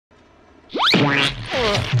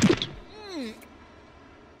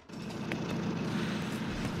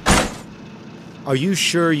Are you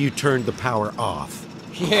sure you turned the power off?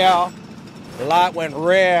 Yeah. The light went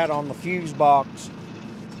red on the fuse box.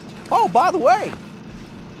 Oh, by the way,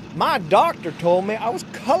 my doctor told me I was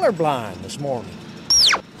colorblind this morning.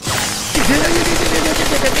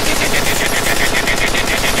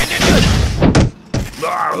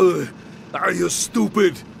 Are you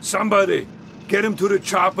stupid? Somebody, get him to the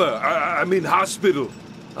chopper. I mean hospital.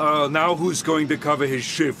 Now who's going to cover his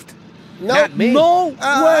shift? Not me. No way!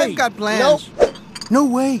 I've got plans. Nope. No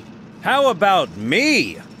way. How about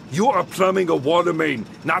me? You are plumbing a water main,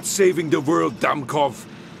 not saving the world, Damkov.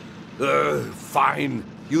 Fine.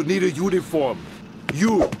 You need a uniform.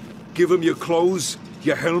 You, give him your clothes,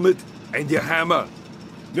 your helmet, and your hammer.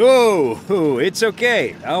 Oh, it's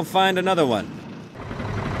okay. I'll find another one.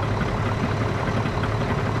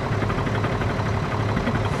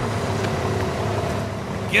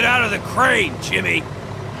 Get out of the crane, Jimmy!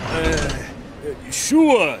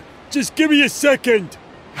 Sure. Just give me a second.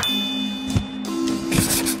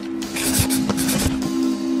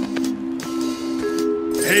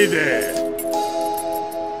 Hey there.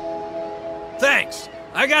 Thanks.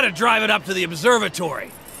 I gotta drive it up to the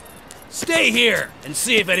observatory. Stay here and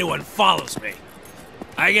see if anyone follows me.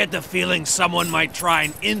 I get the feeling someone might try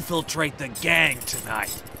and infiltrate the gang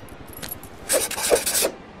tonight.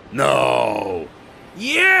 No.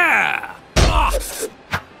 Yeah! Ah.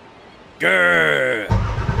 Grr.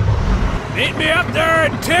 Meet me up there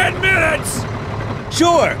in 10 minutes!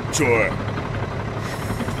 Sure.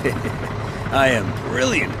 I am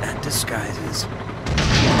brilliant at disguises.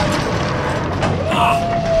 Ah,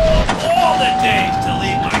 of all the days to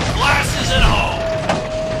leave my glasses at home!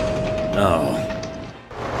 Oh.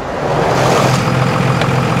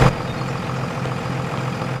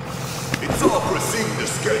 It's all proceeding to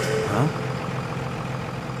schedule. Huh?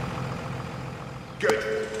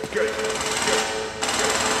 Good.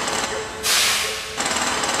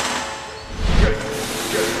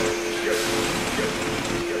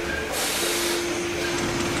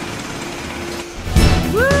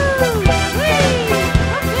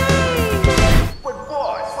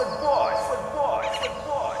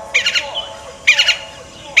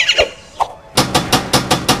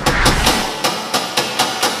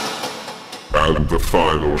 And the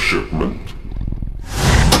final shipment.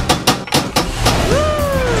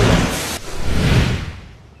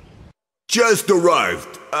 Just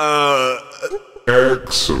arrived.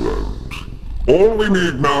 Excellent. All we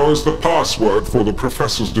need now is the password for the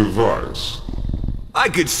professor's device. I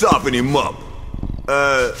could soften him up.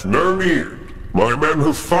 No need. My men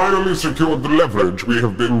have finally secured the leverage we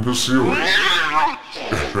have been pursuing.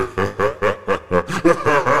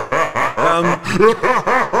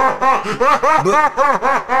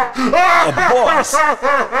 Boss.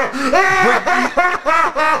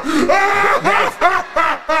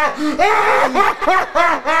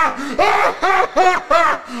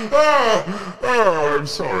 I'm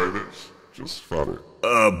sorry, that's just funny.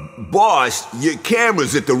 Boss, your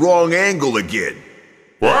camera's at the wrong angle again.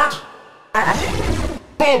 What?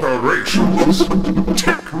 Botherations!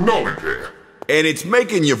 Technology! And it's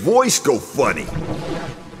making your voice go funny.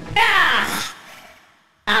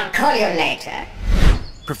 I'll call you later.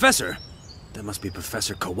 Professor? That must be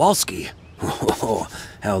Professor Kowalski. Oh,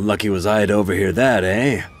 how lucky was I to overhear that,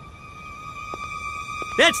 eh?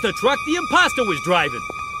 That's the truck the imposter was driving.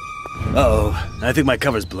 Uh-oh, I think my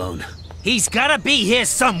cover's blown. He's gotta be here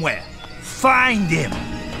somewhere. Find him!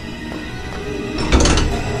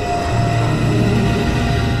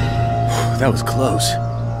 That was close.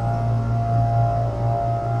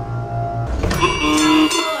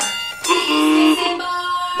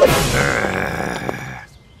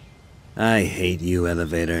 I hate you,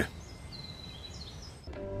 elevator.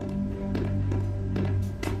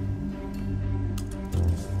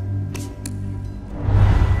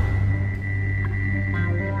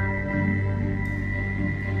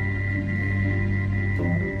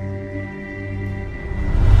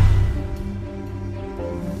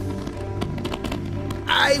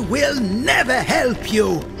 I will never help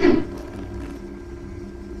you.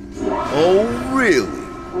 Oh, really?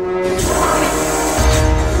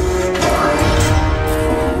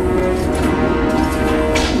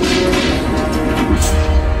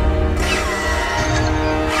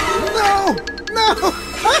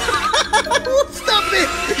 Stop it!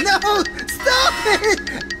 No! Stop it!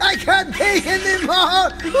 I can't take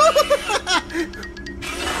anymore!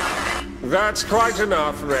 That's quite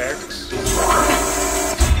enough, Rex.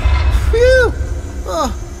 Phew!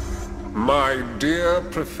 Oh. My dear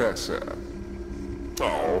Professor.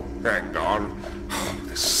 Oh, hang on. Oh,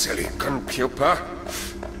 this silly computer.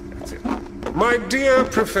 That's it. My dear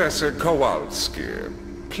Professor Kowalski,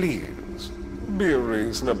 please, Be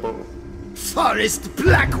reasonable. Forrest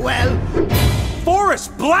Blackwell!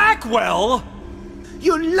 Forrest Blackwell?!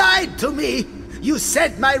 You lied to me! You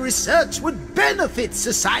said my research would benefit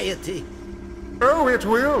society! Oh, it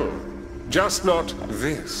will. Just not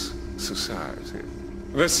this society.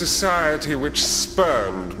 The society which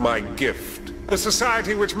spurned my gift. The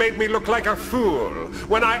society which made me look like a fool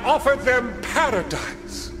when I offered them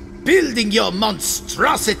paradise. Building your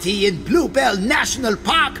monstrosity in Bluebell National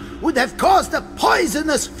Park would have caused a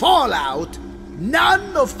poisonous fallout.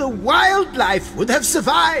 None of the wildlife would have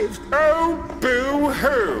survived. Oh,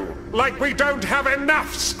 boo-hoo! Like we don't have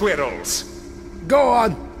enough squirrels! Go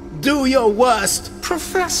on, do your worst.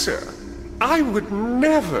 Professor, I would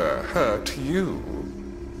never hurt you.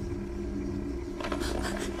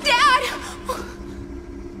 Dad!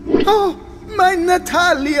 Oh, my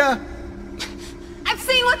Natalia! I've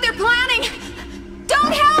seen what they're planning!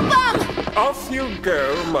 Don't help them! Off you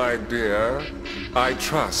go, my dear. I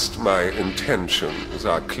trust my intentions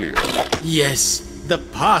are clear. Yes, the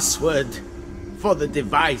password for the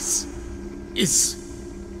device is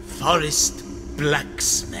Forest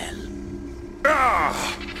Blacksmell.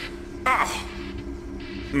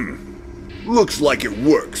 Looks like it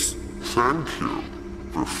works. Thank you,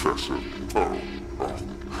 Professor.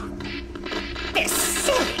 This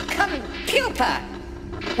silly computer!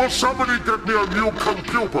 Will somebody get me a new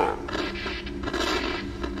computer?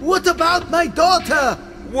 What about my daughter?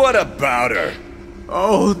 What about her?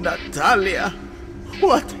 Oh, Natalia,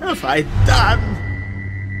 what have I done?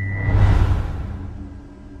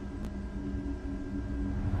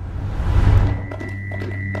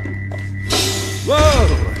 Whoa!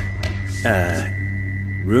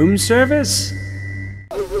 Room service?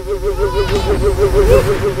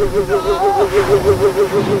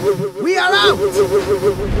 We are out!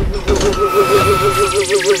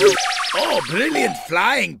 Oh, brilliant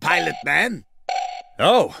flying, Pilot Man.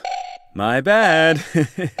 Oh, my bad.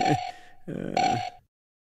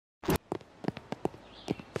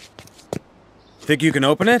 Think you can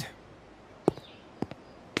open it?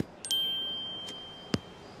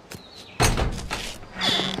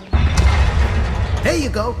 There you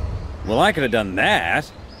go. Well, I could have done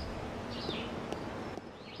that.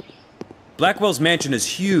 Blackwell's mansion is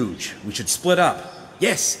huge. We should split up.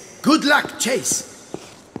 Yes, good luck, Chase.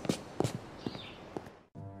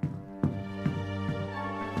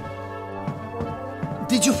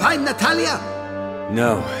 Did you find Natalia?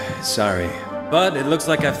 No, sorry. But it looks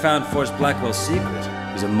like I found Forrest Blackwell's secret.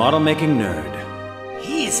 He's a model-making nerd.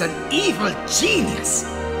 He is an evil genius.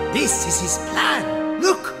 This is his plan.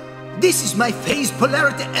 Look, this is my phase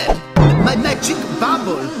polarity, my magic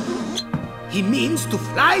bubble. He means to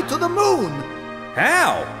fly to the moon.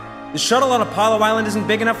 How? The shuttle on Apollo Island isn't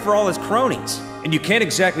big enough for all his cronies. And you can't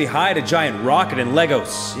exactly hide a giant rocket in Lego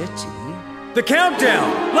City. The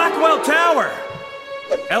countdown! Blackwell Tower!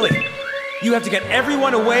 Ellie, you have to get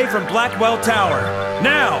everyone away from Blackwell Tower.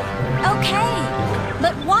 Now! Okay,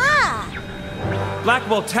 but why?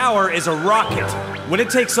 Blackwell Tower is a rocket. When it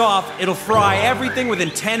takes off, it'll fry everything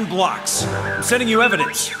within 10 blocks. I'm sending you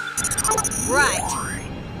evidence. Right.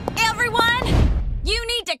 Everyone, you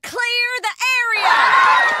need to clear the area!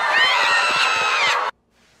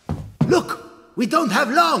 Look, we don't have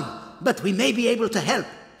long, but we may be able to help.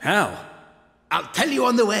 How? I'll tell you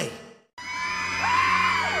on the way.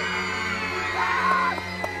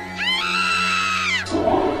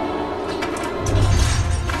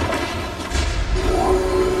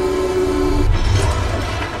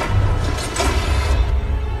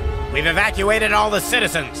 We've evacuated all the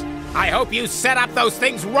citizens. I hope you set up those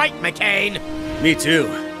things right, McCain. Me too.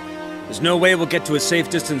 There's no way we'll get to a safe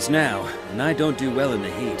distance now, and I don't do well in the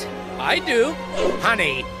heat. I do.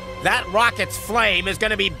 Honey, that rocket's flame is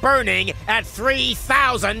gonna be burning at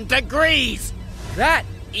 3,000 degrees. That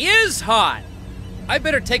is hot. I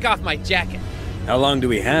better take off my jacket. How long do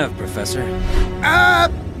we have, Professor?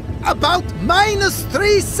 About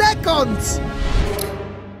 -3 seconds.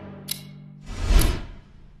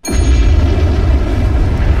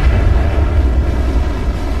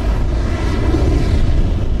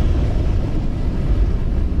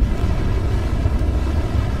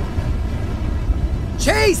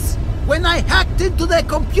 Chase! When I hacked into their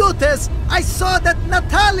computers, I saw that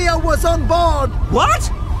Natalia was on board!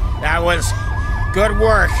 What? That was good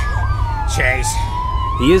work, Chase.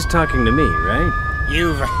 He is talking to me, right?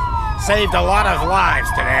 You've saved a lot of lives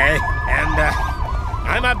today, and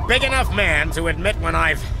I'm a big enough man to admit when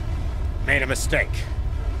I've made a mistake.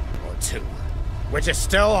 Or two. Which is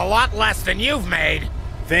still a lot less than you've made.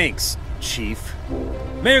 Thanks, Chief.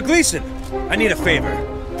 Mayor Gleason, I need a favor.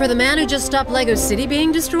 For the man who just stopped Lego City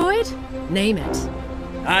being destroyed? Name it.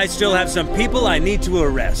 I still have some people I need to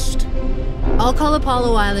arrest. I'll call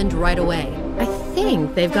Apollo Island right away. I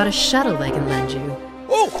think they've got a shuttle they can lend you.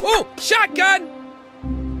 Oh! Shotgun!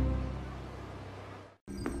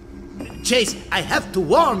 Chase, I have to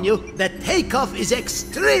warn you that takeoff is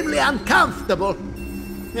extremely uncomfortable.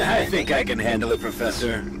 I think I can handle it,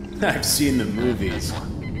 Professor. I've seen the movies.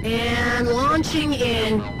 And launching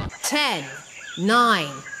in 10, 9.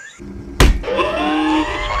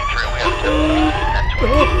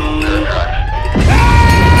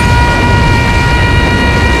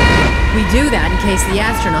 We do that in case the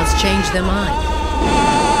astronauts change their mind.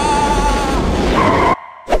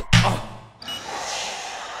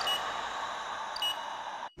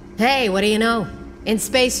 Hey, what do you know? In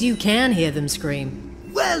space, you can hear them scream.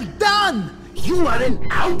 Well done! You are in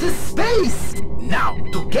outer space! Now,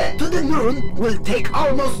 to get to the moon will take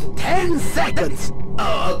almost 10 seconds.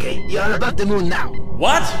 Oh, okay, you're above the moon now.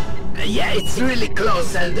 What? Yeah, it's really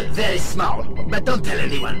close and very small. But don't tell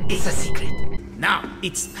anyone, it's a secret. Now,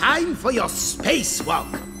 it's time for your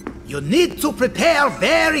spacewalk. You need to prepare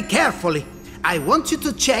very carefully. I want you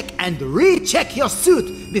to check and recheck your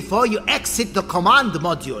suit before you exit the command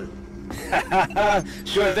module.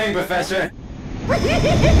 Sure thing, Professor.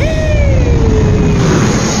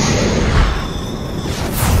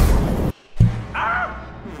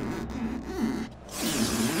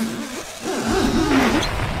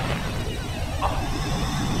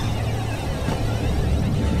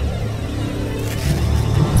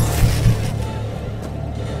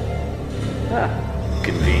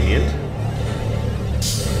 Convenient.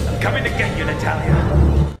 I'm coming to get you, Natalia.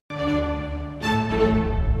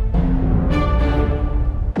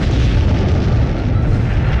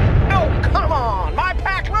 Oh, come on! My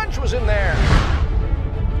packed lunch was in there!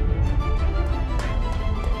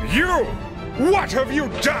 You! What have you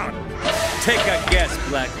done? Take a guess,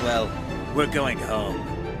 Blackwell. We're going home.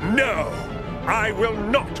 No! I will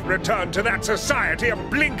not return to that society of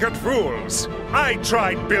blinkered fools! I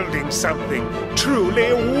tried building something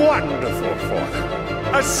truly wonderful for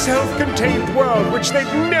them. A self-contained world which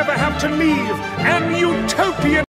they'd never have to leave! An utopian